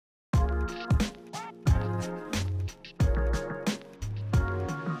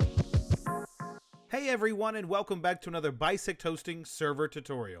Hey everyone, and welcome back to another Bisect Hosting server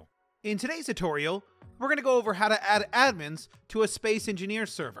tutorial. In today's tutorial, we're going to go over how to add admins to a Space Engineer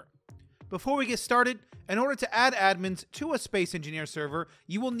server. Before we get started, in order to add admins to a Space Engineer server,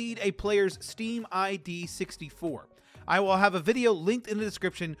 you will need a player's Steam ID 64. I will have a video linked in the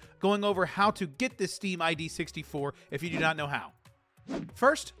description going over how to get this Steam ID 64 if you do not know how.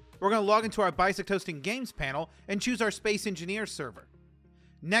 First, we're going to log into our Bisect Hosting Games panel and choose our Space Engineer server.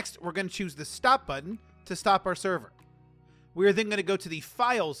 Next, we're going to choose the Stop button to stop our server. We are then going to go to the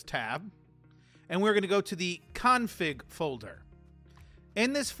Files tab, and we're going to go to the Config folder.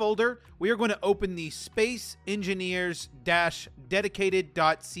 In this folder, we are going to open the Space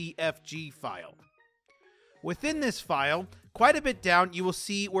Engineers-dedicated.cfg file. Within this file, quite a bit down, you will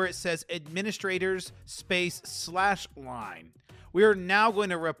see where it says administrators /line. We are now going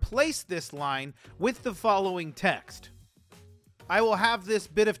to replace this line with the following text. I will have this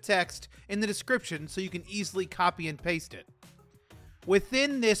bit of text in the description so you can easily copy and paste it.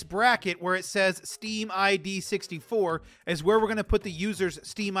 Within this bracket where it says Steam ID 64 is where we're going to put the user's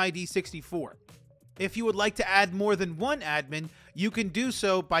Steam ID 64. If you would like to add more than one admin, you can do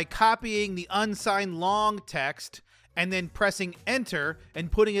so by copying the unsigned long text and then pressing enter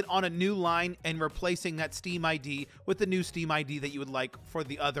and putting it on a new line and replacing that Steam ID with the new Steam ID that you would like for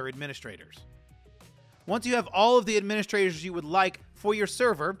the other administrators. Once you have all of the administrators you would like for your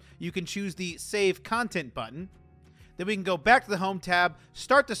server, you can choose the Save Content button. Then we can go back to the Home tab,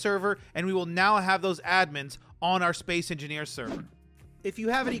 start the server, and we will now have those admins on our Space Engineer server. If you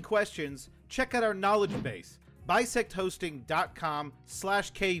have any questions, check out our knowledge base,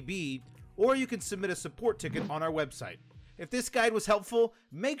 bisecthosting.com/kb, or you can submit a support ticket on our website. If this guide was helpful,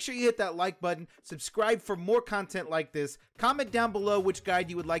 make sure you hit that like button, subscribe for more content like this, comment down below which guide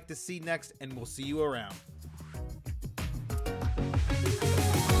you would like to see next, and we'll see you around.